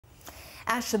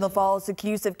Ashton Leffall is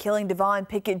accused of killing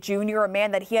Pickett Jr., a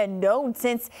man that he had known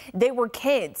since they were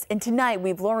kids. And tonight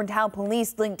we've learned how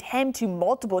police linked him to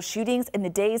multiple shootings in the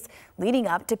days leading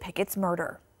up to Pickett's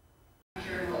murder. You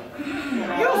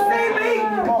see me?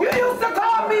 You used to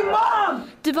call me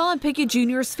Mom! Pickett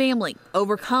Jr.'s family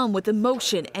overcome with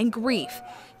emotion and grief,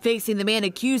 facing the man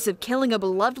accused of killing a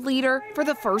beloved leader for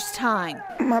the first time.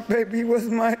 My baby was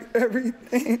my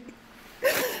everything.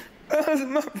 That was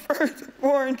my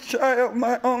firstborn child,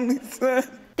 my only son.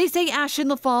 They say Ashton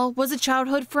Leffall was a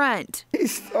childhood friend. He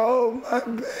stole my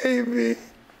baby.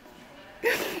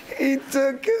 He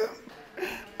took him.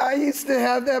 I used to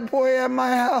have that boy at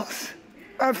my house.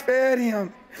 I fed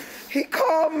him. He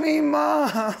called me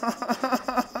Mom.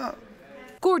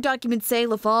 Court documents say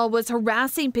Leffall was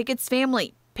harassing Pickett's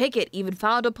family. Pickett even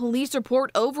filed a police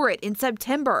report over it in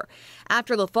September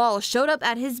after Leffall showed up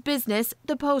at his business,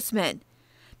 the Postman.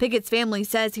 Pickett's family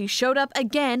says he showed up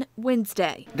again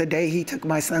Wednesday. The day he took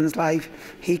my son's life,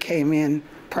 he came in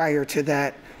prior to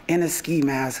that in a ski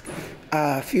mask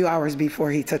a few hours before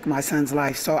he took my son's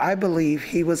life. So I believe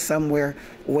he was somewhere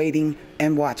waiting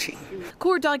and watching.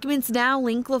 Court documents now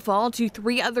link Leffall to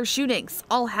 3 other shootings,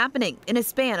 all happening in a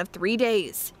span of 3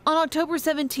 days. On October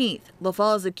 17th,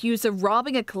 Leffall is accused of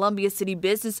robbing a Columbia City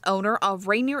business owner of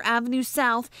Rainier Avenue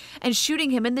South and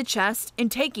shooting him in the chest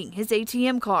and taking his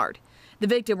ATM card. The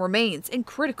victim remains in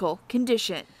critical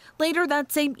condition. Later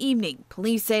that same evening,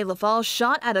 police say Leffall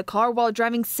shot at a car while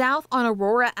driving south on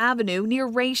Aurora Avenue near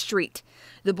Ray Street.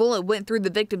 The bullet went through the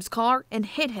victim's car and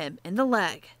hit him in the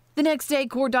leg. The next day,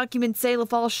 court documents say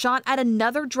Leffall shot at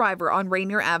another driver on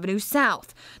Rainier Avenue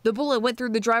South. The bullet went through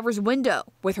the driver's window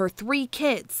with her 3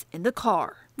 kids in the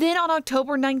car. Then on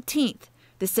October 19th,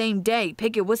 the same day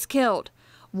Pickett was killed,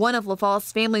 one of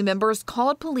Leffall's family members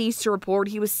called police to report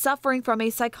he was suffering from a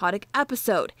psychotic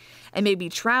episode and may be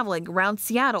traveling around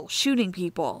Seattle shooting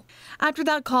people. After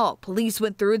that call, police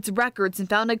went through its records and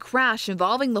found a crash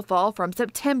involving Leffall from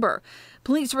September.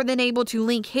 Police were then able to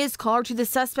link his car to the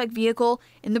suspect vehicle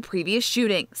in the previous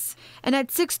shootings. And at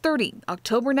 6:30,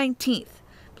 October 19th,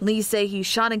 police say he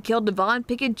shot and killed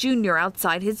Pickett Jr.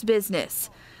 outside his business,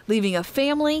 leaving a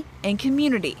family and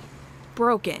community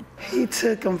broken. He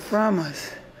took him from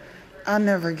us. I'll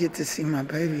never get to see my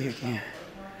baby again.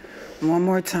 One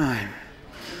more time,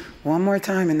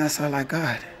 and that's all I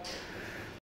got.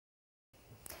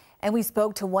 And we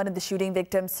spoke to one of the shooting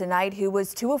victims tonight who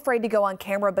was too afraid to go on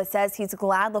camera, but says he's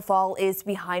glad Leffall is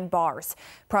behind bars.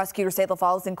 Prosecutors say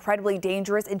Leffall is incredibly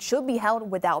dangerous and should be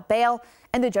held without bail,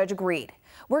 and the judge agreed.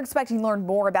 We're expecting to learn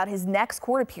more about his next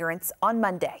court appearance on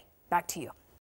Monday. Back to you.